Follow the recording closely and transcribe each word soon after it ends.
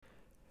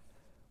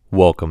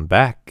Welcome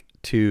back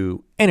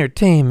to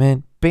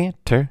Entertainment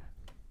Banter.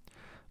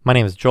 My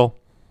name is Joel.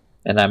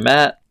 And I'm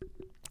Matt.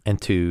 And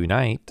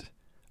tonight,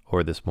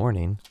 or this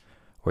morning,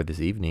 or this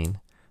evening,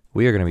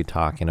 we are going to be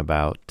talking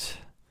about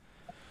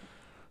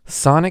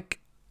Sonic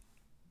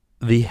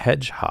the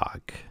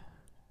Hedgehog.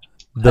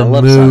 I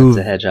love Sonic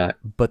the Hedgehog.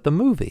 But the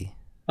movie.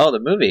 Oh, the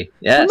movie.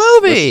 Yes.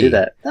 The movie. Let's do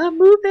that. The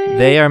movie.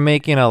 They are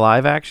making a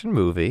live action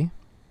movie.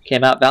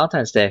 Came out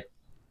Valentine's Day.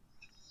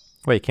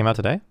 Wait, it came out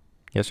today?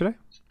 Yesterday?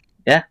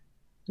 Yeah.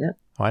 Yeah.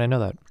 Oh, I didn't know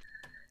that.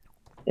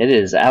 It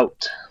is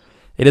out.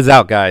 It is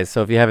out, guys.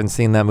 So if you haven't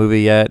seen that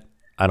movie yet,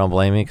 I don't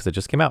blame you because it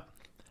just came out.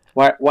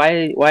 Why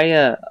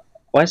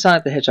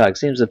Sonic the Hedgehog?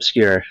 Seems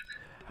obscure.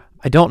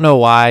 I don't know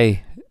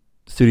why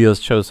studios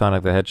chose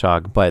Sonic the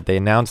Hedgehog, but they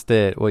announced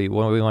it. What do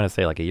we want to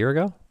say, like a year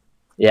ago?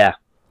 Yeah,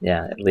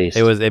 at least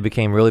It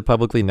became really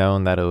publicly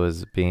known that it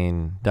was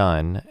being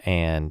done,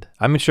 and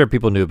I'm sure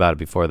people knew about it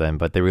before then.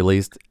 But they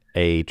released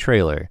a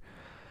trailer.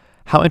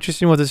 How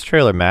interesting was this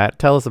trailer, Matt?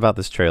 Tell us about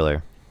this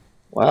trailer.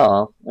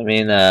 Well, I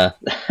mean, it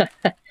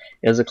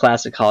was a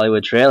classic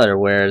Hollywood trailer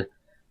where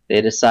they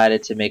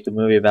decided to make a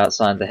movie about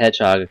Sonic the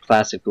Hedgehog, a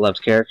classic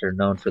beloved character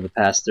known for the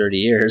past 30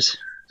 years,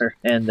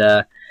 and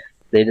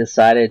they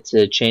decided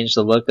to change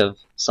the look of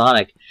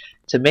Sonic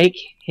to make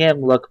him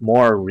look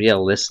more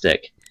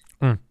realistic.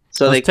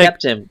 So they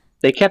kept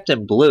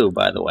him blue,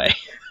 by the way.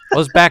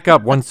 Let's back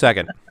up 1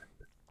 second.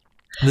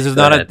 This is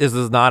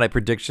not a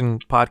prediction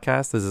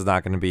podcast. This is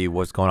not going to be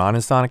what's going on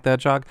in Sonic the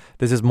Hedgehog.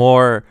 This is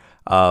more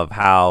of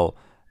how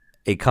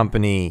a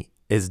company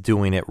is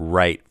doing it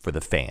right for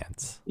the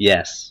fans.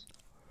 Yes.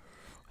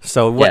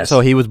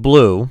 So he was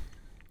blue.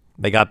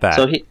 They got that.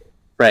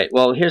 Right.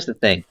 Well, here's the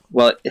thing.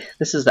 Well,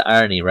 this is the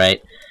irony,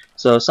 right?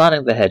 So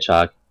Sonic the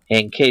Hedgehog,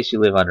 in case you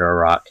live under a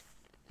rock,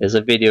 is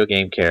a video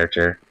game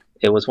character.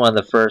 It was one of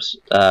the first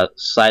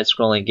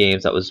side-scrolling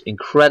games that was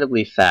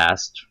incredibly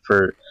fast.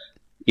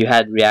 You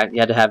had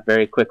to have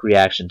very quick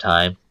reaction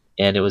time,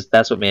 and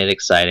that's what made it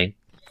exciting.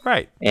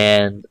 Right.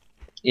 And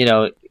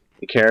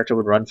the character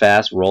would run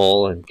fast,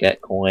 roll, and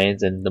get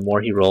coins, and the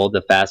more he rolled,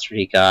 the faster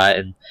he got,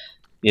 and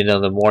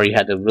the more you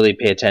had to really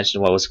pay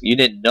attention to you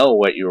didn't know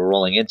what you were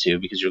rolling into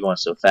because you're going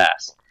so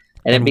fast.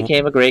 And it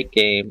became a great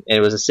game. And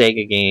it was a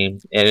Sega game,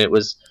 and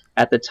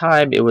at the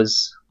time it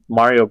was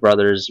Mario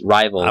Brothers'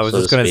 rival. I was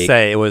just going to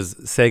say it was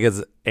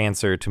Sega's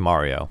answer to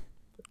Mario.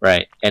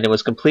 Right, and it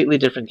was completely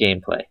different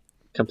gameplay,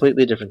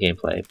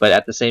 but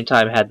at the same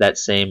time had that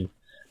same,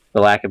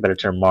 for lack of a better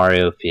term,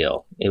 Mario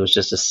feel. It was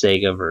just a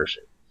Sega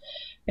version.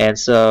 And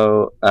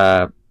so,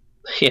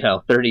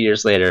 30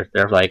 years later,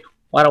 they're like,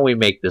 why don't we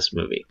make this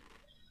movie?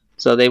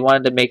 So they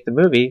wanted to make the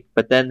movie,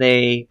 but then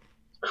they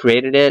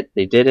created it,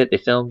 they did it, they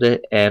filmed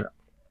it, and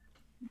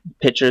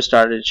pictures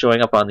started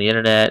showing up on the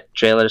internet,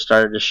 trailers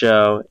started to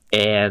show,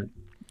 and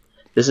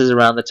this is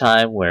around the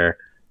time where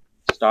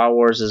Star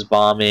Wars is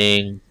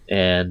bombing,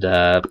 and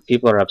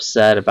people are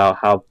upset about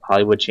how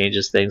Hollywood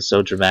changes things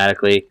so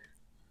dramatically.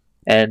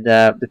 And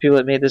the people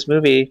that made this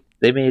movie,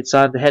 they made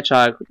Sonic the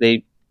Hedgehog.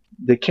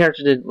 The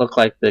character didn't look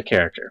like the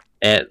character,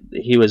 and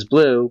he was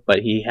blue, but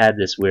he had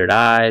this weird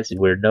eyes,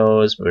 weird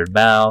nose, weird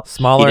mouth,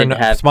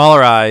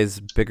 smaller eyes,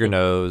 bigger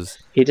nose.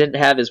 He didn't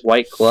have his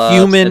white gloves,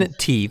 human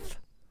teeth,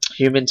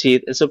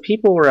 and so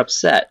people were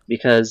upset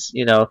because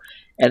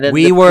and then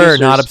we were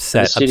not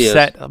upset.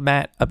 Upset,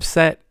 Matt.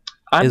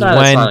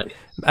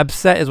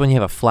 Upset is when you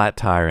have a flat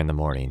tire in the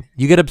morning.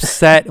 You get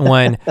upset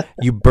when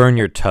you burn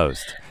your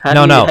toast.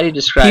 How do you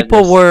describe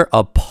people this? Were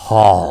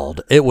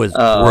appalled. It was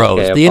gross.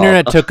 Okay, the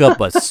internet took up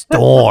a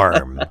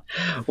storm.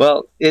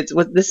 Well,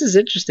 this is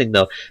interesting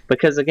though,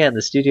 because again,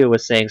 the studio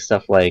was saying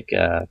stuff like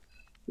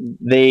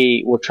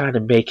they were trying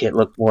to make it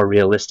look more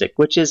realistic,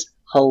 which is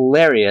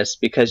hilarious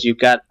because you've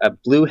got a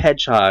blue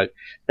hedgehog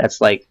that's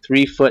like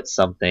 3 foot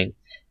something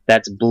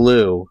that's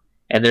blue.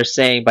 And they're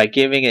saying by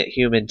giving it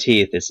human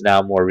teeth, it's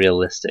now more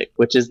realistic,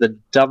 which is the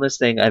dumbest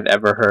thing I've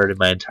ever heard in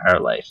my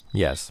entire life.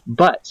 Yes.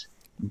 But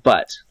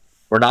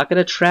we're not going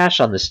to trash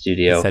on the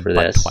studio for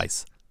this.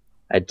 Twice.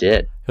 I did.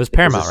 It was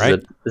Paramount, right?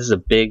 This is a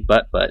big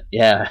but.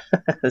 Yeah,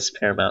 it's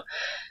Paramount.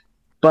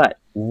 But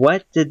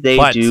what did they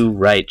do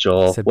right,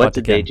 Joel? What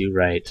did they do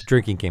right? It's a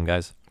drinking game,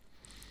 guys.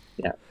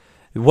 Yeah.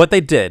 What they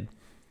did,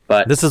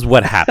 but this is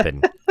what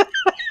happened.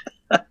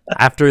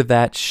 After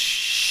that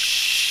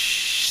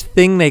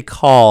thing they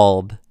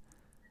called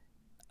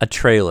a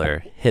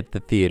trailer hit the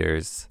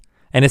theaters,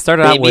 and it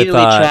started out with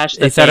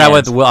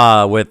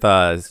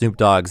Snoop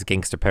Dogg's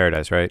Gangsta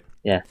Paradise, right?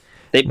 Yeah,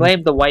 they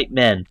blamed the white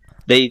men.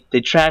 They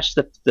trashed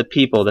the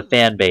people, the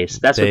fan base.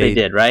 That's what they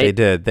did, right? They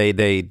did.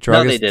 They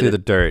drug us through the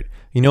dirt.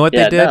 You know what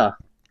they did? No.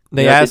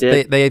 They asked.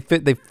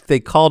 They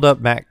called up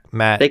Matt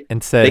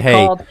and said,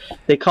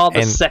 they called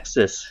us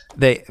sexist.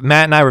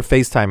 Matt and I were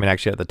FaceTiming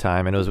actually at the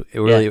time, and it was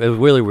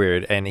really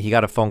weird. And he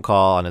got a phone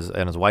call on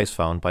his wife's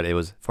phone, but it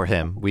was for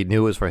him. We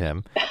knew it was for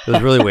him. It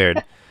was really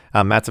weird.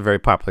 Matt's a very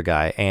popular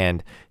guy,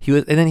 and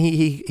then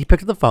he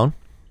picked up the phone.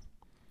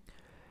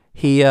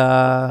 He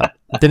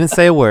didn't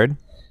say a word,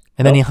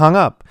 and then he hung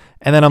up.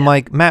 And then I'm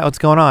like, Matt, what's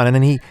going on? And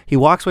then he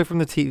walks away from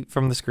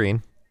the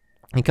screen.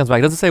 He comes back.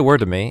 He doesn't say a word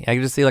to me. I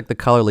can just see like the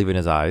color leaving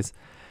his eyes.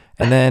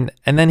 And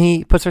then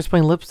he starts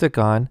putting lipstick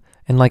on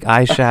and like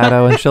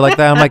eyeshadow and shit like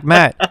that. I'm like,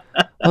 Matt,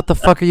 what the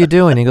fuck are you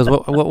doing? He goes,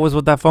 what was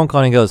with that phone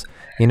call? And he goes,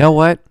 you know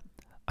what?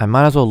 I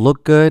might as well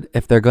look good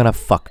if they're gonna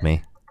fuck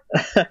me.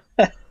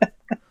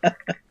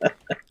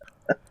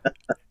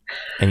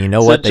 And you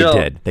know what? Joel, they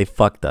did. They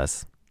fucked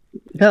us.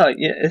 No,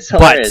 yeah, it's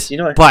hilarious. You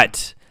know what?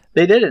 But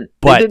they didn't.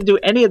 They didn't do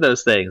any of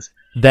those things.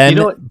 Then, you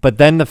know but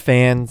then the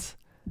fans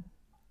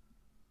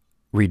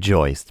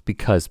rejoiced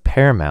because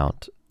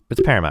Paramount.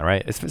 It's Paramount,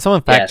 right? Is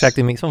someone fact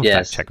checking me? Someone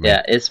fact check me.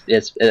 Yeah, it's.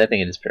 I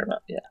think it is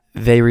Paramount. Yeah.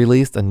 They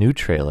released a new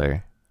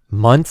trailer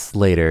months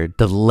later,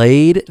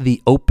 delayed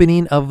the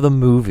opening of the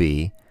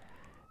movie,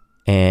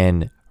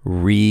 and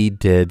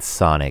redid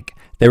Sonic.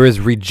 There was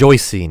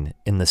rejoicing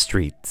in the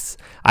streets.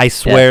 I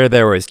swear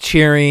there was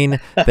cheering,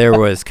 there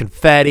was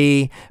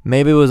confetti.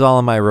 Maybe it was all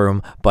in my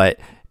room, but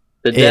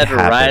the dead were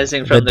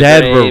rising from the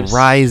dead graves. Were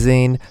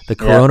rising. The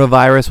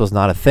coronavirus was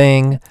not a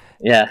thing.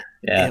 Yeah.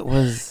 It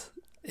was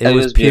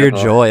pure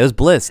beautiful. Joy. It was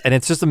bliss. And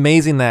it's just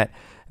amazing that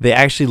they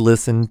actually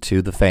listened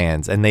to the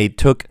fans. And they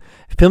took...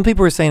 Some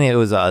people were saying it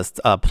was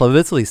a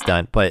publicity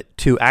stunt, but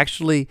to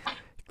actually...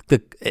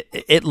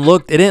 It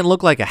didn't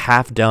look like a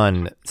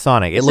half-done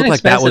Sonic. It looked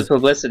like that was...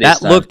 publicity that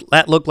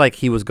stunt. looked like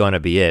he was going to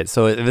be it.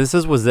 So if this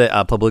was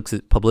a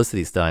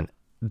publicity stunt,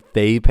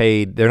 they're not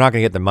going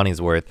to get their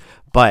money's worth.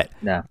 But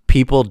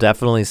people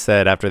definitely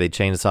said after they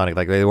changed Sonic,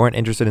 like they weren't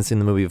interested in seeing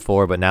the movie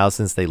before, but now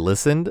since they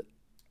listened,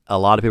 a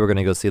lot of people are going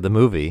to go see the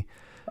movie.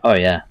 Oh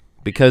yeah,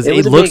 because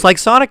he looks like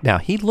Sonic now.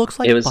 He looks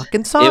like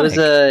fucking Sonic.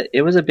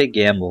 It was a big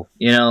gamble,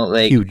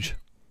 like huge.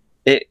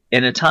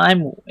 In a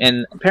time,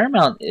 and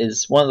Paramount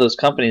is one of those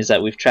companies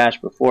that we've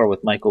trashed before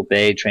with Michael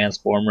Bay,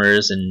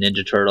 Transformers, and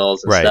Ninja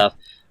Turtles and stuff.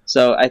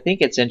 So I think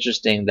it's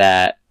interesting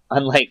that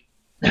unlike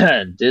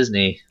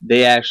Disney,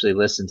 they actually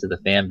listen to the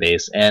fan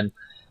base, and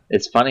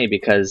it's funny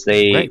because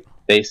they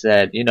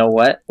said, you know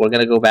what, we're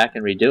going to go back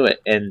and redo it,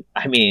 and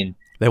I mean,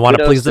 they want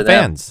to please the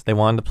fans. They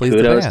wanted to please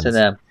the fans. Kudos to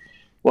them.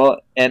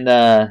 Well,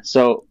 and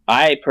so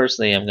I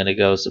personally am going to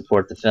go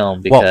support the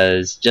film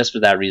because just for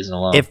that reason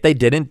alone. If they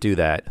didn't do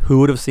that, who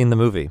would have seen the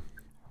movie?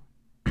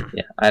 No,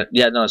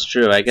 it's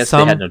true. I guess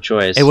they had no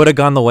choice. It would have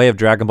gone the way of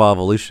Dragon Ball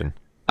Evolution.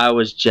 I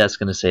was just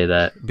going to say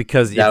that.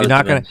 Because if you're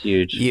not going to...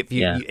 huge.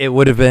 It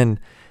would have been...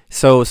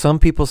 So some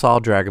people saw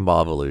Dragon Ball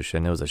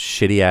Evolution. It was a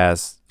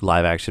shitty-ass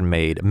live-action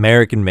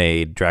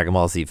American-made Dragon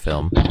Ball Z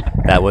film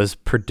that was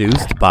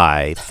produced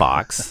by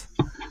Fox...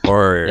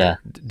 or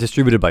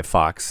distributed by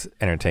Fox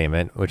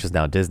Entertainment, which is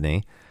now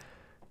Disney.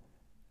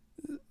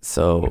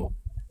 So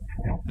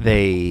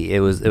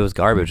it was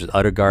garbage, it was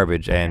utter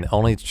garbage, and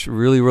only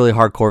really, really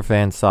hardcore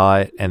fans saw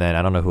it, and then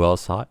I don't know who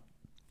else saw it.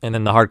 And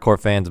then the hardcore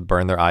fans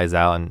burned their eyes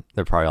out, and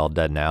they're probably all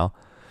dead now.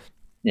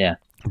 Yeah.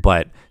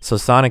 But so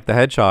Sonic the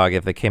Hedgehog,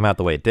 if it came out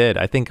the way it did,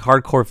 I think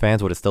hardcore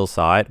fans would have still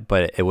saw it,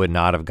 but it would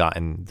not have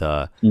gotten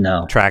the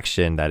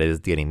traction that it is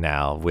getting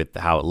now with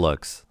how it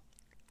looks.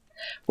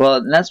 Well,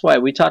 and that's why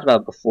we talked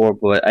about it before,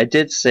 but I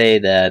did say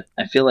that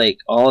I feel like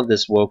all of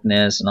this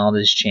wokeness and all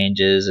these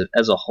changes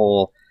as a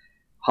whole,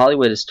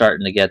 Hollywood is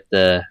starting to get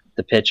the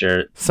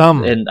picture.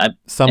 Some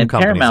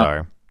companies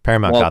are.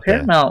 Paramount got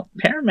that.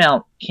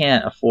 Paramount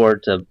can't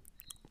afford to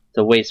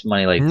waste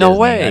money like no Disney.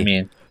 way. I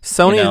mean,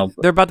 Sony,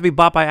 they're about to be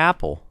bought by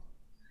Apple.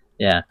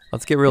 Yeah.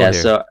 Let's get real here.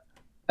 So,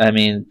 I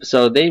mean,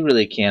 so they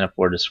really can't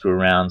afford to screw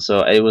around.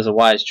 So it was a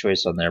wise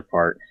choice on their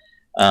part.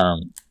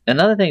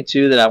 Another thing,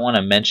 too, that I want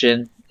to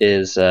mention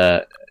is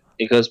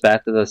it goes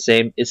back to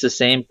it's the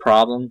same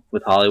problem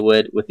with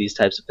Hollywood with these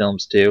types of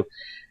films too,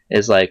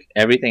 is like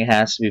everything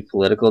has to be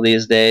political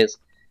these days,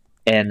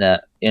 and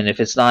if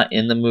it's not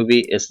in the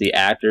movie, it's the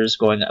actors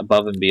going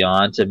above and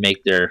beyond to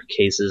make their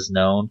cases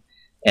known.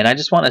 And I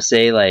just want to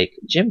say, like,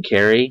 Jim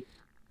Carrey,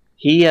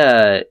 he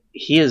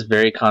is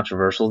very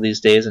controversial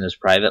these days in his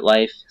private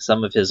life.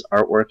 Some of his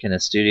artwork in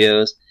his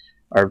studios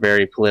are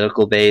very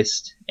political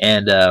based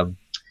and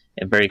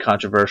very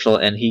controversial,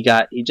 and he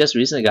just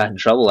recently got in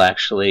trouble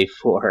actually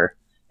for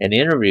an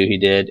interview he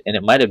did, and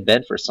it might have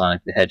been for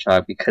Sonic the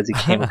Hedgehog because he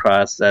came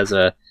across as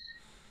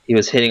he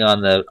was hitting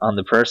on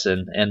the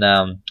person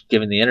and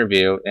giving the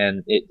interview,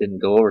 and it didn't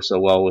go over so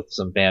well with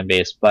some fan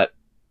base. But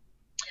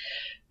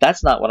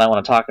that's not what I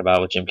want to talk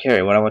about with Jim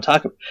Carrey. What I want to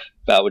talk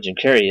about with Jim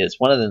Carrey is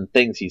one of the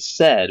things he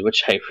said,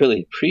 which I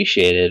really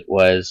appreciated,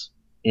 was,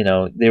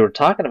 they were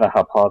talking about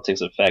how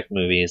politics affect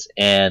movies,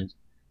 and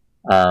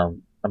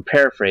I'm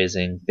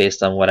paraphrasing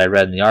based on what I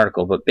read in the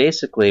article, but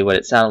basically what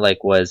it sounded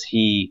like was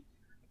he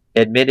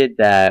admitted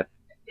that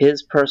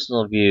his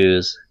personal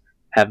views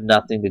have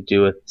nothing to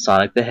do with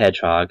Sonic the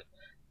Hedgehog,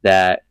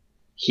 that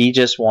he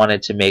just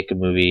wanted to make a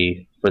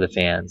movie for the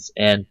fans.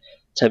 And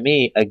to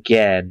me,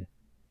 again,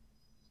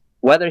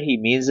 whether he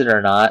means it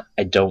or not,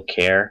 I don't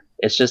care.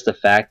 It's just the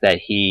fact that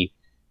he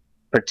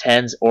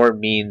pretends or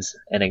means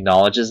and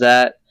acknowledges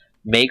that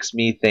makes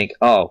me think,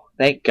 oh,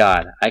 thank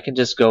God, I can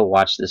just go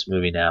watch this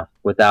movie now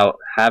without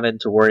having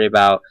to worry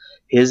about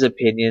his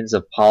opinions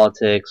of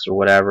politics or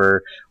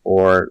whatever,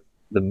 or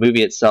the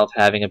movie itself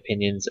having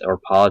opinions or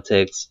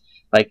politics.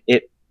 Like,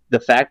 the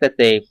fact that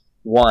they,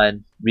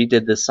 one,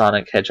 redid the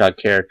Sonic Hedgehog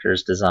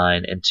character's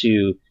design, and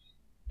two,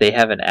 they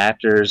have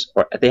actors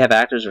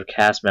or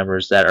cast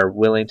members that are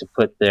willing to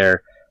put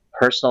their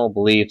personal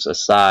beliefs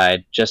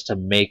aside just to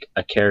make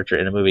a character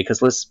in a movie.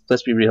 Because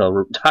let's be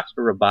real,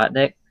 Dr.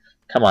 Robotnik,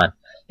 come on,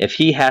 if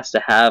he has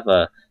to have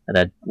a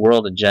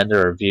world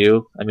agenda or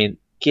view, I mean,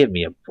 give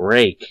me a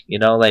break,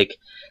 like.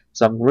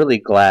 So I'm really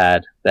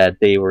glad that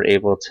they were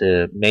able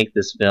to make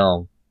this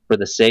film for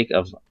the sake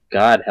of,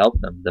 God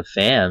help them, the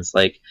fans,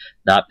 like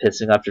not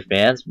pissing off your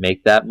fans,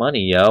 make that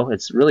money, yo.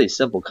 It's really a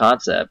simple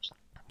concept.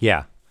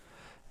 Yeah.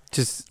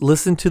 Just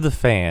listen to the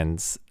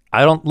fans.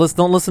 Don't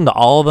listen to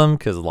all of them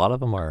because a lot of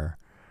them are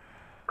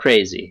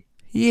crazy.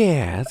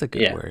 Yeah, that's a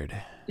good word.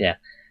 Yeah.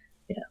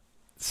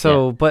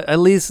 So, but at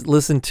least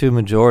listen to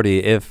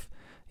majority. If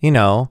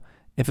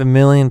if a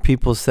million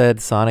people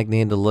said Sonic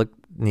needed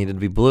to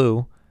be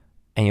blue,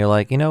 and you're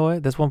like, you know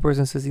what? This one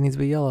person says he needs to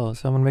be yellow,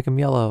 so I'm gonna make him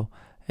yellow.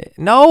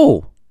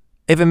 No.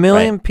 If a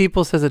million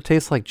people says it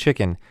tastes like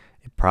chicken,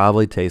 it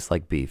probably tastes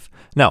like beef.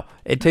 No,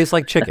 it tastes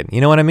like chicken.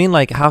 You know what I mean?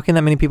 Like, how can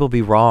that many people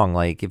be wrong?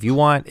 Like, if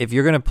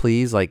you're gonna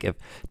please, like, if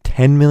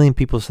 10 million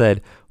people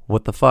said,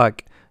 what the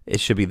fuck, it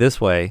should be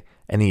this way,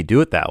 and then you do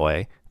it that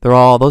way,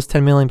 those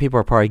 10 million people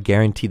are probably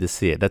guaranteed to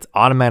see it. That's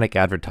automatic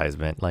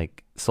advertisement,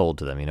 like, sold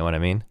to them. You know what I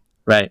mean?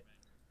 Right.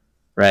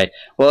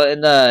 Well,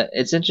 and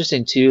it's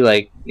interesting too.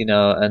 Like, in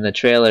the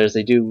trailers,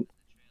 they do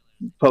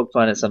poke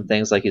fun at some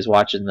things. Like he's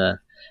watching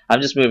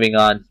I'm just moving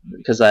on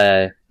because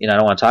I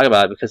don't want to talk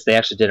about it because they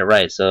actually did it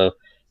right. So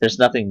there's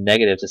nothing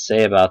negative to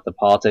say about the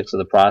politics or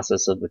the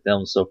process of the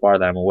film so far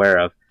that I'm aware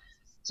of.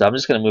 So I'm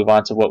just going to move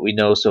on to what we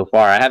know so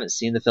far. I haven't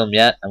seen the film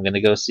yet. I'm going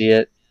to go see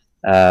it.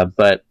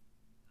 But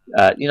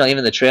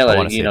even the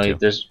trailer,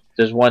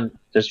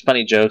 there's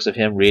funny jokes of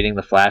him reading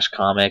the Flash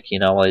comic,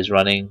 while he's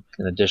running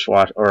in a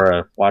dishwasher or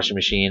a washing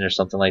machine or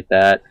something like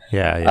that.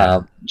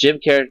 Yeah.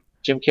 Jim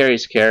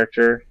Carrey's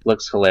character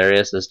looks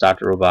hilarious as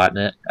Dr.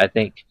 Robotnik.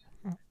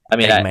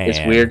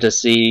 It's weird to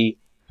see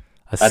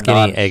a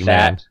skinny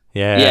Eggman.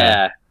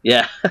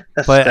 Yeah.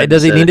 But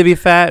does he need to be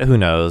fat? Who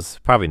knows?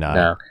 Probably not.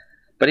 No.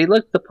 But he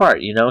looked the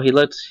part,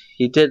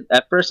 he did.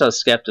 At first I was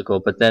skeptical,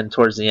 but then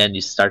towards the end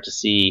you start to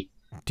see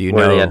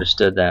they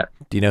understood that.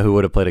 Do you know who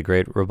would have played a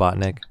great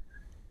Robotnik?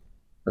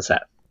 What's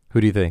that?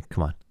 Who do you think?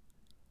 Come on.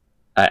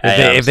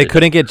 If they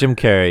couldn't get Jim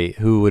Carrey,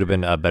 who would have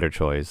been a better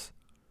choice?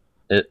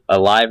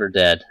 Alive or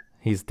dead?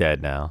 He's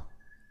dead now.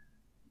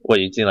 What,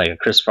 you think, like a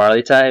Chris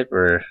Farley type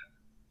or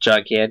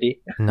John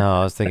Candy? No,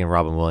 I was thinking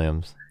Robin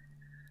Williams.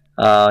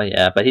 Oh,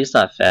 yeah, but he's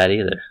not fat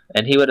either.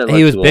 And he would have looked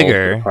he was too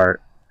bigger. old for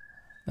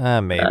the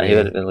part. Maybe. He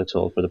would have been looked too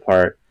old for the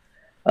part.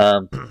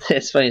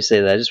 It's funny you say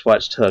that. I just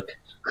watched Hook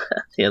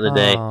the other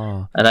day,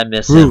 and I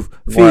miss him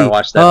more. I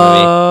watched that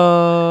movie.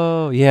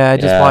 Oh, yeah, I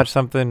just watched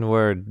something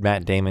where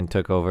Matt Damon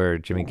took over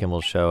Jimmy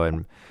Kimmel's show,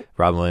 and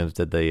Robin Williams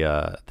did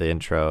the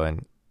intro,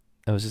 and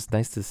it was just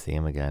nice to see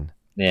him again.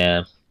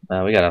 Yeah,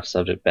 we got off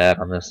subject bad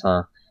on this,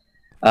 huh?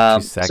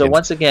 So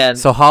once again,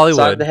 Hollywood,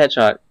 Sonic the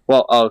Hedgehog.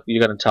 Well,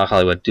 you're gonna talk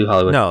Hollywood. Do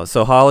Hollywood? No,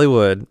 so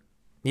Hollywood,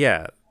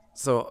 yeah.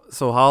 So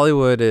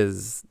Hollywood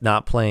is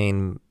not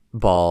playing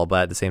ball,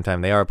 but at the same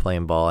time they are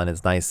playing ball, and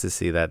it's nice to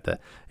see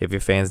that if your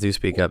fans do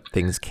speak up,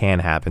 things can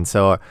happen.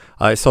 So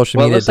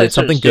social media did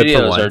something good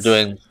for once. Studios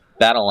are doing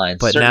battle lines.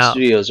 But certain now,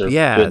 studios are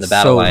doing the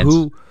battle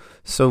lines.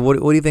 So what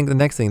do you think the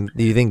next thing?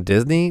 Do you think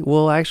Disney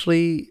will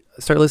actually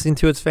start listening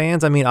to its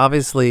fans? I mean,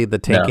 obviously the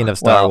tanking of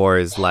Star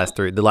Wars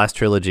the last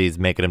trilogy is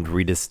making them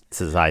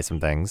redecide some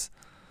things.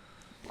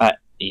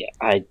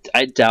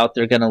 I doubt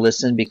they're going to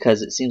listen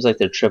because it seems like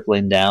they're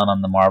tripling down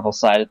on the Marvel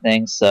side of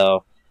things.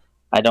 So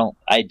I don't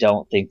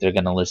think they're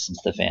going to listen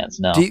to the fans.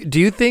 No. Do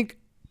you think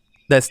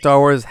that Star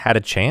Wars had a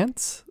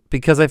chance?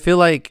 Because I feel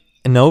like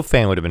no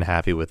fan would have been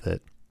happy with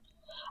it.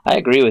 I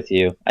agree with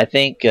you. I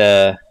think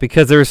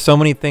because there were so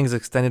many things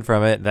extended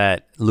from it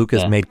that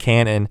Lucas made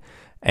canon,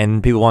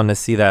 and people wanted to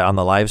see that on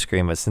the live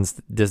stream. But since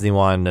Disney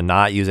wanted to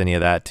not use any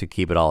of that to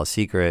keep it all a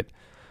secret,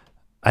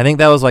 I think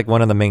that was like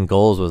one of the main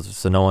goals, was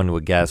so no one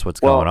would guess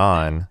what's going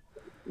on.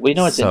 We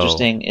know what's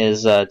interesting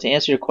is to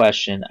answer your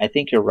question. I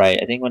think you're right.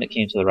 I think when it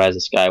came to the Rise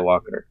of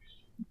Skywalker,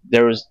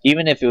 there was,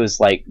 even if it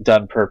was like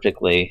done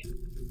perfectly,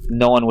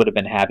 no one would have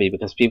been happy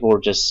because people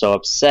were just so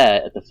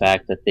upset at the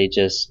fact that they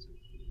just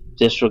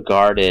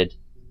disregarded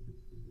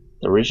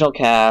the original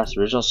cast.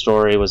 Original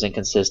story was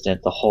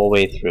inconsistent the whole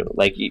way through.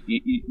 Like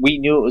we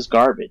knew it was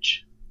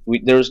garbage.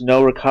 There was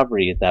no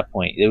recovery at that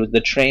point.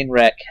 The train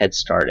wreck had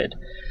started.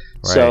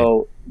 Right.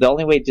 So the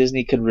only way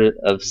Disney could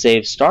have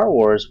saved Star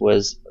Wars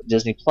was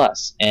Disney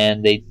Plus,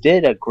 and they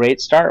did a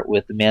great start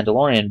with The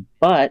Mandalorian.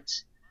 But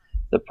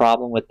the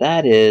problem with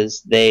that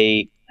is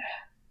they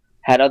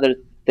had other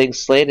things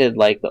slated,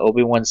 like the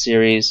Obi-Wan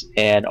series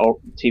and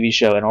TV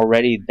show, and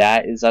already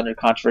that is under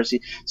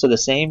controversy. So the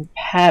same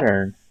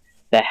pattern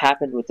that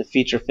happened with the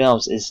feature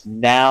films is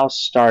now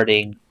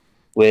starting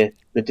with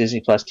the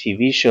Disney Plus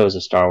TV shows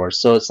of Star Wars.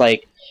 So it's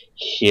like,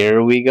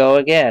 here we go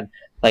again.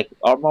 Like,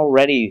 I'm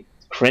already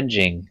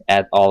cringing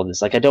at all of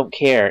this. Like, I don't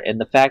care.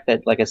 And the fact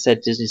that, like I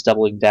said, Disney's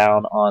doubling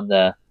down on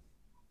the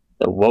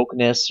the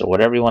wokeness or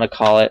whatever you want to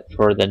call it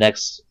for the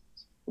next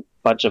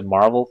bunch of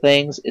Marvel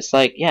things. It's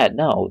like, yeah,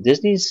 no,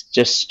 Disney's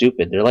just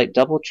stupid. They're like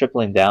double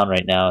tripling down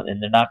right now,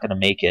 and they're not going to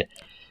make it.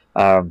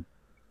 Um,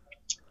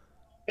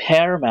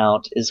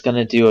 Paramount is going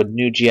to do a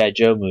new GI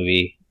Joe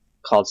movie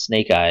called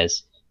Snake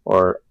Eyes,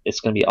 or it's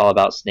going to be all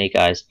about Snake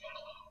Eyes.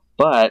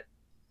 But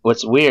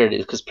what's weird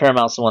is because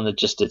Paramount's the one that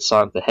just did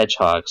Sonic the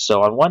Hedgehog.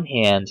 So on one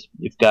hand,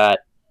 you've got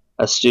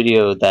a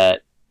studio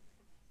that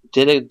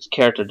did a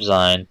character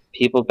design,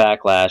 people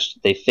backlashed,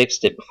 they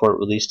fixed it before it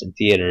released in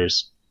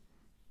theaters.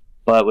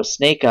 But with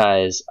Snake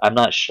Eyes, I'm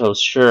not so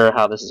sure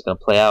how this is going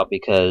to play out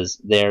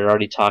because they're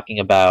already talking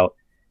about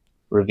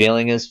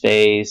revealing his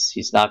face.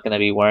 He's not going to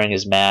be wearing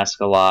his mask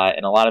a lot,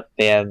 and a lot of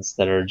fans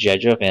that are G.I.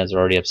 Joe fans are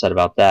already upset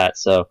about that.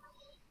 So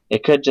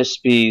it could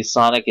just be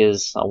Sonic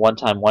is a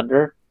one-time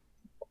wonder,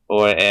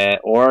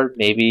 or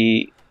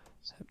maybe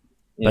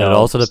But it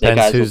also Snake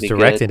depends Eyes will who's be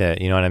directing good.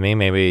 it. You know what I mean?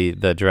 Maybe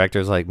the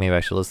director's like, maybe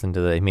I should listen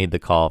to the. He made the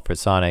call for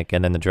Sonic,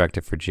 and then the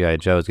director for GI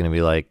Joe is going to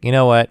be like, you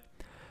know what?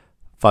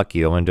 Fuck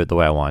you. I'm going to do it the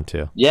way I want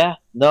to. Yeah,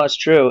 no, it's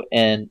true.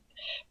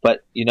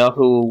 But you know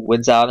who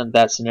wins out in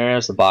that scenario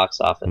is the box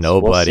office.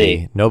 We'll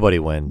see. Nobody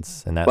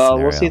wins in that Well,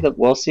 scenario.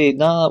 we'll see.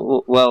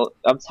 No, well,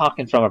 I'm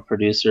talking from a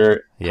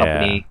producer Yeah.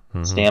 company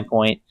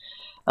standpoint.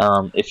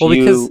 If Well,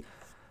 because you,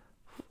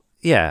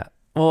 yeah.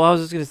 Well, I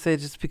was just gonna say,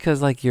 just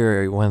because like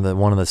you're one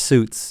of the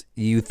suits,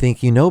 you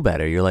think you know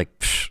better. You're like,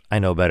 Psh, I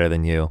know better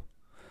than you,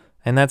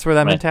 and that's where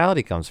that right.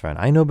 mentality comes from.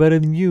 I know better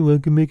than you. I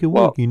can make it work.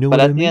 Well, You know but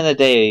what I at the mean? end of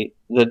the day,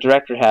 the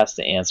director has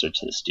to answer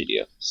to the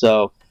studio.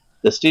 So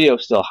the studio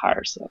still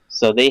hires them.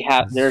 So they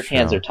have That's their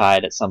hands true. are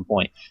tied at some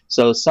point.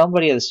 So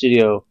somebody in the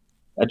studio,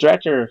 a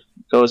director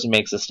goes and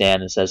makes a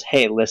stand and says,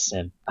 "Hey,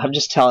 listen, I'm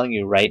just telling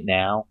you right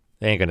now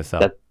They ain't gonna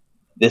sell. that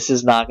this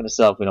is not going to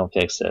sell if we don't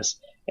fix this."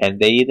 And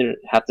they either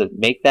have to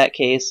make that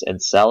case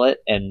and sell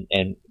it and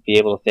be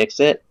able to fix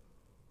it.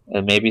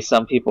 And maybe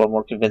some people are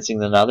more convincing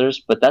than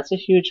others, but that's a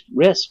huge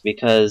risk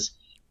because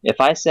if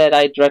I said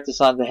I directed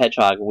Sonic the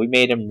Hedgehog and we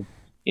made him,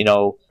 you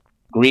know,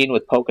 green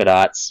with polka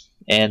dots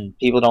and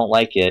people don't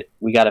like it,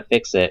 we got to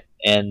fix it.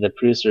 And the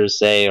producers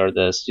say, or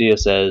the studio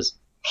says,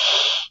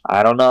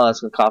 I don't know, it's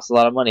going to cost a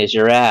lot of money. It's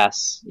your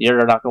ass. You're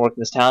not going to work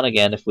in this town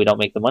again if we don't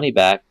make the money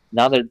back.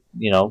 Now they're,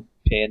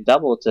 paying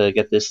double to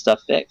get this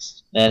stuff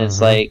fixed. And it's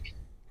like,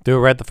 Do it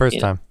right the first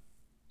you know, time.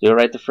 do it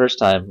right the first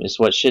time is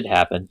what should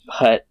happen.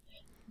 But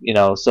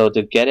so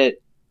to get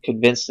it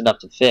convinced enough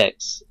to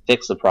fix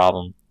the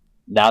problem,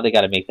 now they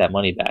got to make that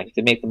money back. If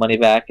they make the money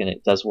back and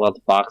it does well at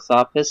the box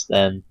office,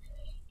 then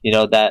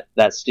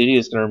that studio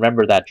is going to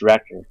remember that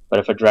director. But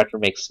if a director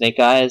makes Snake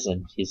Eyes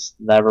and he's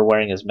never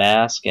wearing his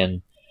mask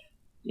and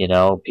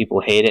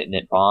people hate it and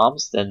it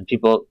bombs, then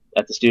people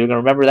at the studio are going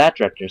to remember that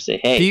director and say,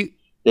 Do "Hey, you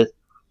this."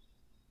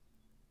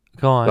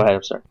 go on? Go ahead.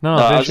 I'm sorry. No,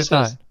 No, I was finish your just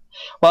going to. thought.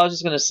 Well, I was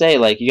just going to say,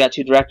 like, you got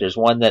two directors.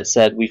 One that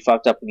said, we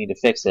fucked up, we need to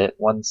fix it.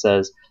 One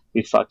says,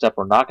 we fucked up,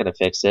 we're not going to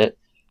fix it.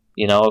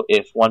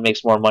 If one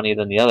makes more money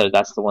than the other,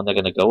 that's the one they're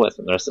going to go with.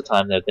 And the rest of the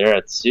time, they're there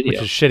at the Which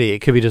studio. is shitty. It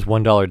could be just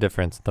 $1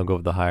 difference. They'll go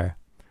with the higher.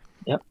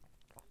 Yep.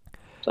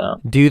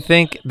 So, Do you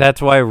think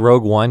that's why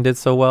Rogue One did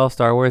so well,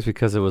 Star Wars?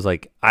 Because it was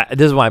like,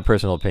 this is my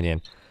personal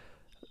opinion.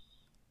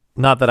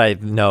 Not that I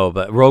know,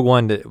 but Rogue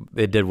One,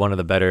 it did one of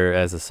the better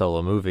as a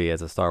solo movie,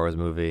 as a Star Wars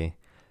movie,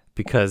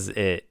 because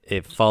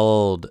it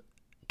followed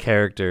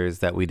characters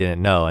that we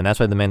didn't know. And that's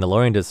why The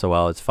Mandalorian did so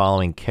well. It's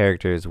following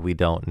characters we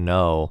don't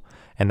know.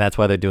 And that's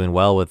why they're doing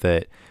well with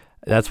it.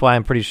 That's why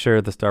I'm pretty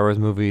sure the Star Wars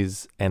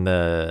movies and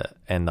the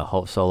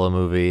whole solo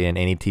movie and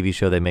any TV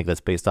show they make that's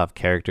based off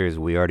characters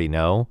we already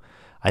know,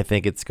 I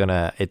think it's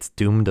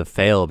doomed to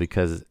fail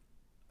because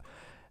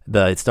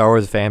the Star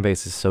Wars fan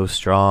base is so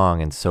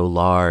strong and so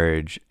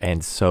large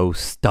and so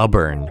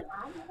stubborn.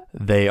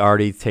 They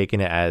already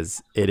taken it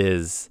as it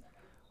is.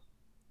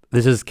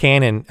 This is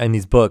canon in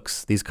these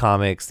books, these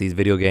comics, these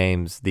video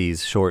games,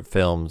 these short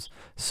films.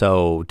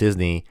 So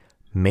Disney,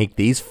 make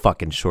these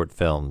fucking short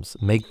films.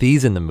 Make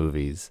these in the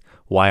movies.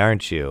 Why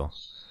aren't you?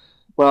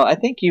 well, I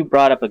think you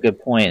brought up a good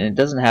point, and it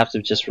doesn't have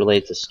to just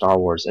relate to Star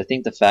Wars. I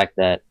think the fact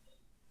that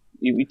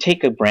you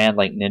take a brand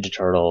like Ninja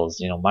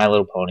Turtles, My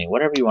Little Pony,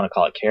 whatever you want to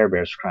call it, Care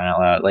Bears for crying out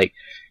loud, like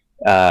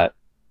uh,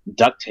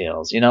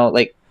 DuckTales,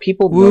 like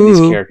people know these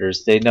Woo.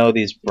 characters, they know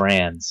these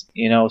brands,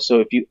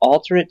 so if you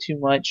alter it too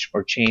much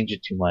or change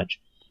it too much,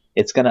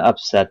 it's going to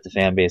upset the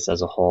fan base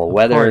as a whole,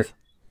 Of course.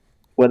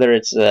 whether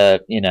it's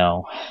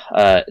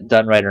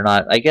done right or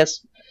not.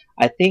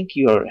 I think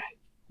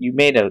you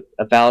made a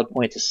valid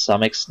point to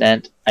some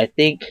extent. I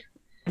think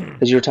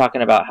because you were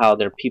talking about how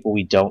there are people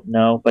we don't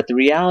know, but the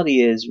reality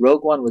is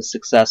Rogue One was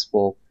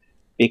successful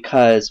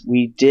because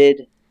we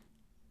did.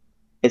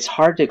 It's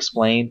hard to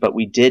explain, but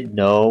we did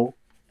know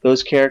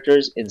those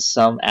characters in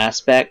some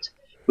aspect.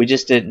 We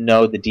just didn't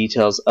know the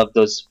details of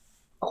those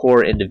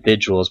core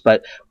individuals,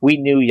 but we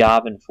knew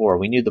Yavin 4.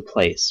 We knew the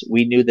place.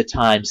 We knew the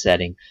time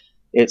setting.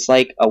 It's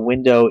like a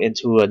window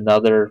into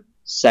another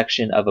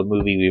section of a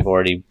movie we've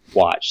already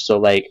watched. So,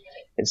 like,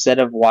 instead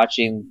of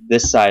watching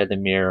this side of the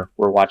mirror,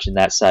 we're watching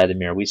that side of the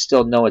mirror. We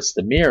still know it's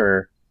the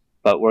mirror,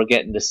 but we're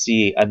getting to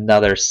see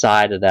another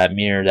side of that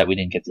mirror that we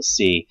didn't get to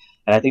see.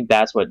 And I think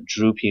that's what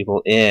drew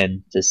people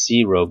in to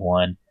see Rogue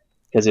One,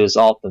 because it was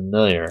all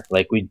familiar.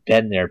 Like, we'd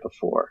been there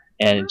before,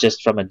 and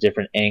just from a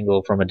different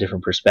angle, from a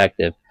different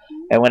perspective.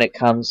 And when it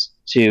comes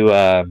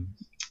to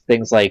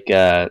things like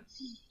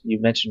you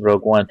mentioned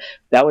Rogue One,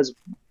 that was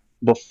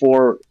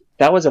before,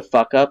 that was a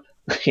fuck up.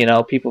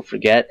 People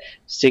forget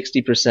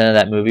 60% of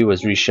that movie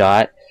was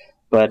reshot.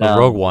 But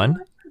Rogue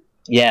One.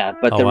 Yeah,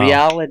 but Oh,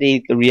 wow.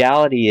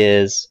 reality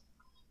is,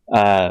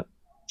 no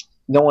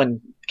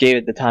one gave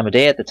it the time of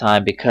day at the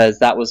time, because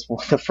that was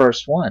the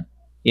first one,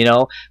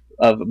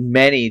 of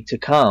many to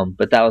come,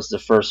 but that was the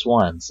first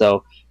one.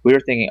 So we were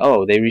thinking,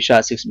 oh, they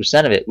reshot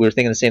 60% of it. We were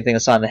thinking the same thing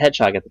as Sonic the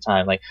Hedgehog at the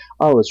time, like,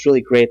 oh, it's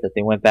really great that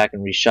they went back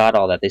and reshot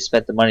all that. They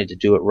spent the money to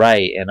do it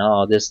right, and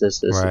this,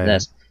 Right. and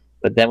this.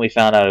 But then we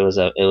found out it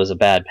was a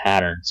bad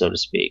pattern, so to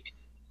speak.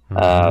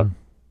 Mhm.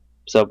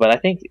 But I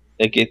think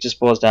it just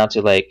boils down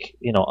to, like,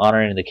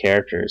 honoring the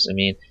characters. I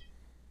mean,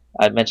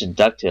 I mentioned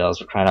DuckTales,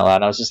 for crying out loud.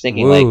 And I was just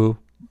thinking, like, Woo.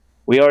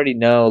 we already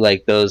know,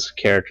 like, those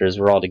characters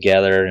were all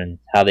together and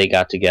how they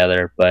got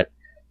together, but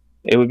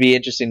it would be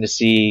interesting to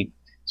see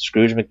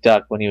Scrooge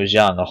McDuck when he was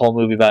young, a whole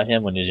movie about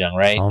him when he was young,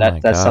 right? Oh my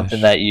That's gosh.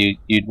 something that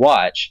you'd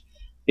watch,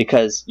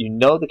 because you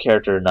know the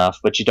character enough,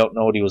 but you don't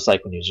know what he was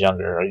like when he was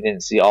younger, or you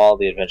didn't see all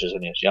the adventures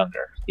when he was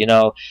younger,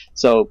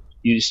 So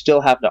you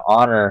still have to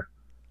honor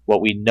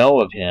what we know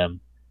of him,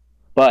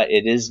 but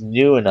it is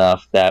new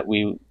enough that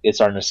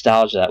it's our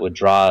nostalgia that would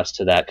draw us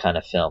to that kind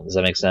of film. Does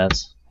that make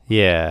sense?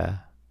 Yeah.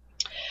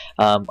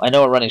 I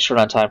know we're running short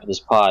on time for this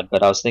pod,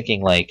 but I was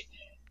thinking, like,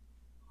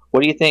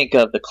 what do you think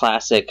of the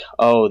classic,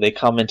 oh, they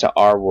come into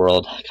our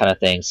world kind of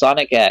thing?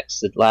 Sonic X,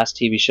 the last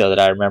TV show that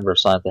I remember of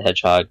Sonic the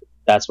Hedgehog,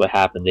 that's what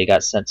happened. They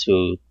got sent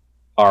to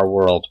our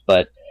world.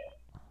 But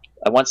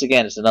once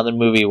again, it's another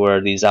movie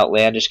where these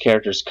outlandish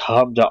characters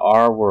come to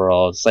our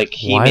world. It's like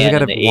He-Man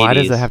in the 80s. Why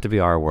does it have to be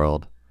our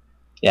world?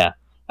 Yeah.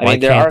 I Why mean,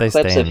 there can't are they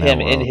clips stay of in that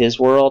him in world? his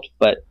world,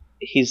 but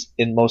he's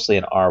mostly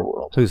in our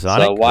world. Who,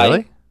 Sonic? So why,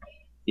 really?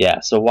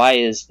 Yeah, so why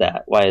is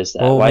that?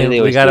 Well, why do they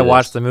always we gotta do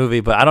watch this? the movie,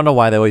 but I don't know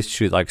why they always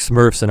shoot like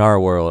Smurfs in our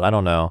world. I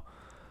don't know.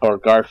 Or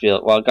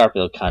Garfield. Well,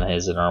 Garfield kind of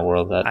is in our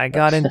world. I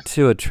got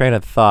into a train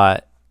of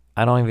thought.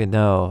 I don't even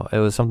know. It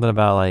was something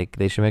about like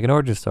they should make an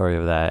origin story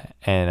of that,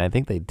 and I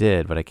think they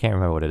did, but I can't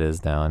remember what it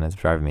is now, and it's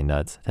driving me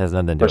nuts. It has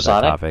nothing to do with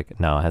our topic.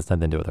 No, it has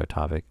nothing to do with our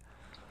topic.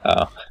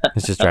 Oh.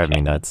 It's just driving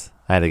me nuts.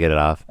 I had to get it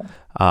off.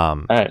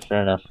 All right,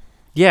 fair enough.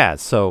 Yeah,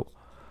 so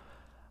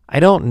I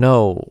don't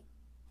know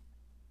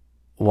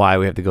why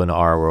we have to go into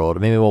our world.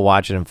 Maybe we'll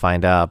watch it and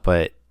find out,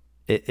 but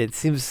it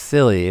seems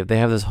silly. If they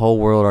have this whole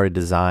world already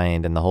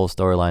designed and the whole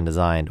storyline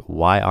designed,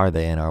 why are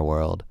they in our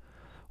world?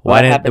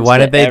 Why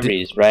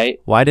didn't right?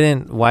 Why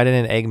didn't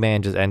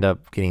Eggman just end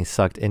up getting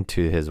sucked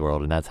into his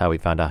world, and that's how we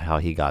found out how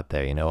he got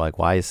there? Like,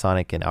 why is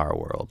Sonic in our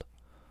world?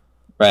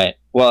 Right.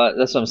 Well,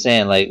 that's what I'm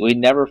saying. Like, we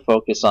never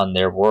focus on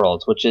their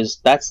worlds,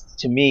 that's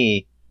to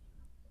me,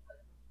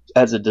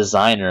 as a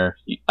designer,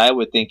 I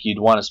would think you'd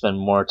want to spend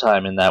more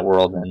time in that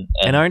world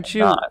and aren't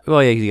you? Not.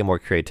 Well, yeah, you get more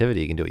creativity.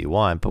 You can do what you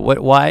want. But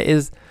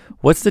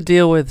what's the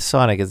deal with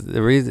Sonic? Is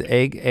the reason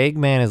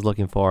Eggman is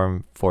looking for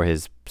him for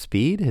his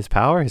speed, his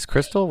power, his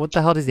crystal? What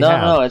the hell does he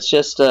have? No, it's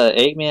just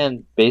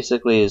Eggman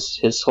basically is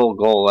his whole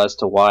goal. As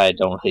to why, I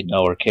don't really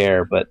know or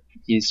care, but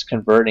he's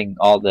converting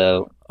all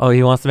the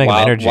he wants to make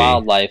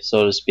wildlife,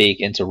 so to speak,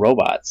 into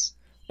robots.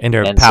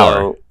 Into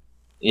power.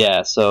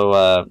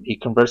 So he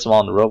converts them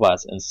all into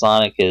robots, and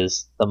Sonic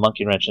is the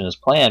monkey wrench in his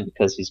plan,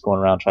 because he's going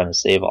around trying to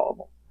save all of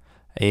them.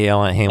 He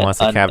wants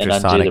to capture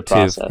Sonic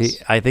too.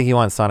 I think he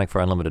wants Sonic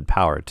for unlimited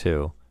power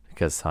too,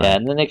 because Sonic. Yeah,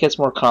 and then it gets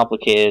more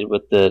complicated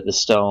with the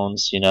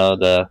stones.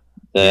 The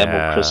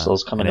emerald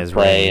crystals come into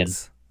play,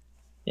 rings.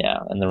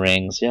 and the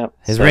rings. Yeah,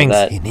 his rings.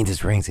 He needs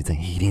his rings.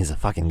 He needs to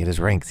fucking get his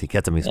rings. He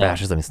gets them. He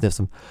smashes them. He sniffs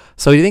them.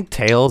 So you think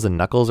Tails and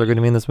Knuckles are going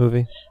to be in this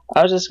movie?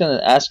 I was just going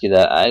to ask you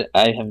that.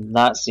 I have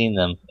not seen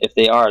them. If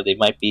they are, they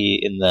might be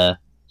in the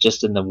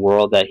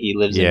world that he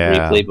lives in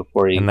briefly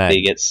before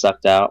they get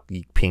sucked out.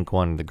 The pink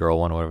one, the girl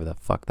one, whatever the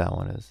fuck that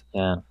one is.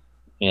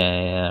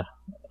 Yeah.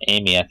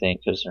 Amy, I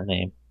think, is her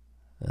name.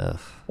 Ugh.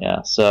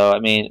 Yeah. So, I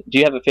mean, do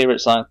you have a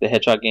favorite Sonic the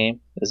Hedgehog game?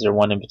 Is there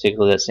one in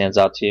particular that stands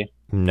out to you?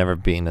 I've never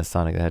beaten a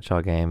Sonic the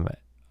Hedgehog game,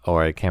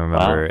 or I can't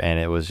remember, and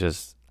it was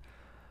just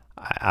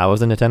I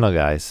was a Nintendo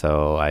guy,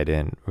 so I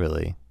didn't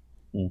really.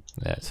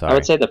 Yeah, sorry. I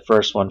would say the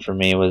first one for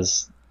me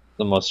was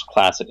the most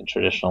classic and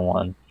traditional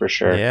one, for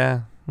sure.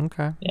 Yeah.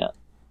 Okay. Yeah.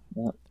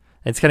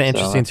 It's kind of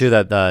interesting too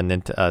that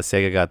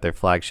Sega got their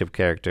flagship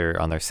character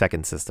on their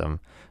second system.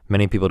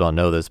 Many people don't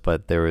know this,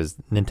 but there was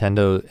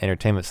Nintendo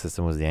Entertainment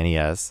System was the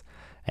NES,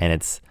 and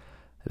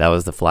that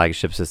was the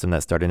flagship system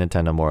that started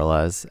Nintendo more or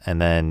less,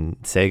 and then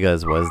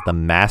Sega's was the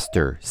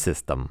Master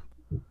System.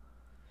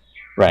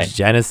 Right.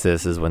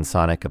 Genesis is when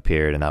Sonic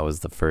appeared, and that was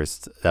the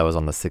first. That was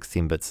on the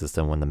 16-bit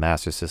system when the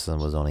Master System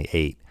was only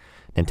 8.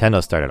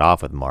 Nintendo started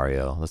off with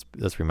Mario.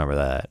 Let's remember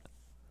that.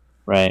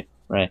 Right.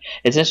 Right.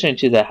 It's interesting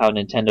too that how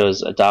Nintendo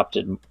has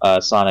adopted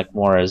Sonic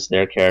more as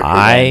their character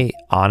I than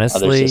other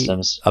honestly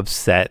systems.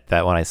 upset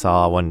that when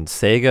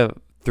Sega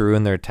threw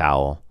in their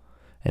towel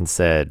and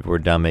said we're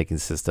done making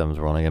systems,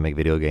 we're only gonna make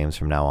video games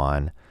from now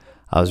on.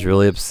 I was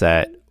really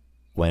upset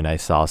when I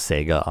saw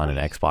Sega on an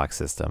Xbox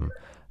system.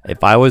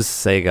 If I was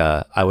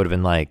Sega, I would have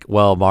been like,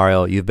 "Well,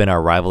 Mario, you've been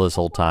our rival this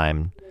whole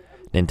time.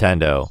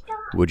 Nintendo,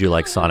 would you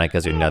like Sonic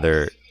as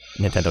another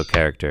Nintendo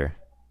character?"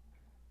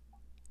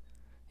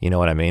 You know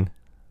what I mean?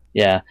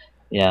 Yeah,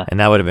 yeah, And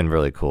that would have been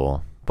really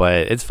cool.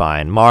 But it's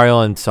fine.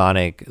 Mario and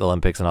Sonic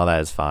Olympics and all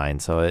that is fine.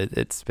 So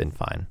it's been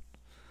fine.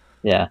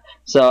 yeah.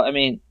 So I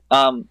mean,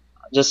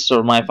 just sort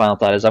of my final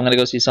thought is I'm going to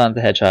go see Sonic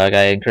the Hedgehog.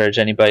 I encourage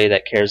anybody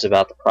that cares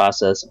about the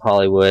process of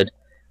Hollywood,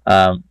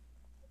 um,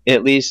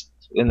 at least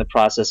in the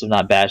process of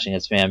not bashing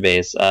its fan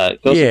base, go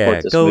support Yeah,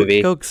 this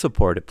movie. go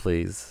support it,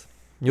 please.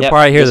 You'll Yep,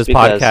 probably hear just this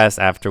because. podcast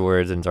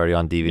afterwards and it's already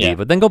on DVD. Yeah.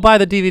 But then go buy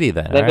the DVD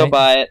then. Then all go right?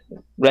 buy it,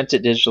 rent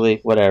it digitally,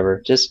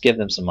 whatever. Just give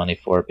them some money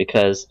for it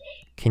because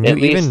Can you at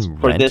least even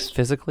for rent this,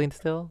 physically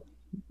still?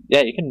 yeah,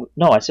 you can.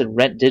 No, I said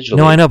rent digitally.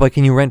 No, I know, but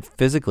can you rent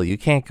physically? You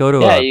can't go to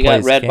Yeah, a you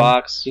got place.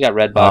 Redbox. You got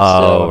Redbox still.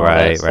 Oh, And all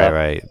that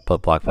right. stuff.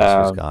 But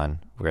Blockbuster's Um, gone.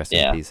 Rest in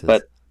Yeah, pieces.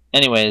 but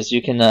anyways,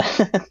 you can,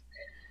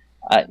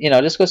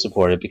 just go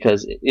support it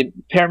because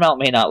Paramount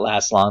may not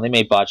last long. They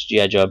may botch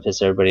GI Joe and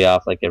piss everybody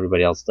off like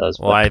everybody else does.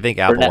 Well, I think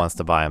Apple now- wants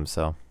to buy them,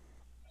 so.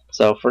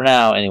 So for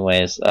now,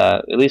 anyways,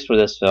 at least for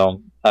this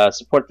film,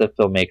 support the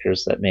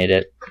filmmakers that made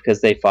it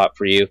because they fought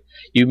for you.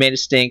 You made a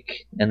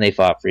stink, and they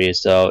fought for you.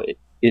 So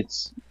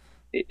it's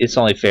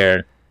only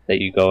fair that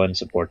you go and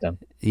support them.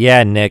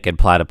 Yeah, Nick and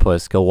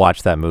Platypus, go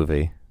watch that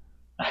movie.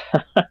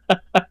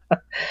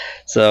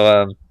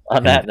 So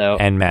on that note,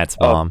 And Matt's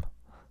Oh. mom.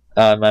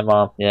 my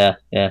mom, yeah.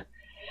 All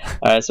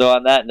right. So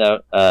on that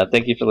note,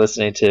 thank you for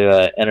listening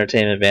to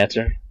Entertainment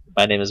Banter.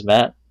 My name is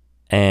Matt.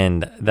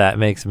 And that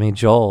makes me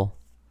Joel.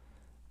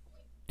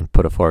 And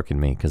put a fork in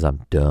me because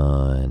I'm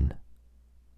done.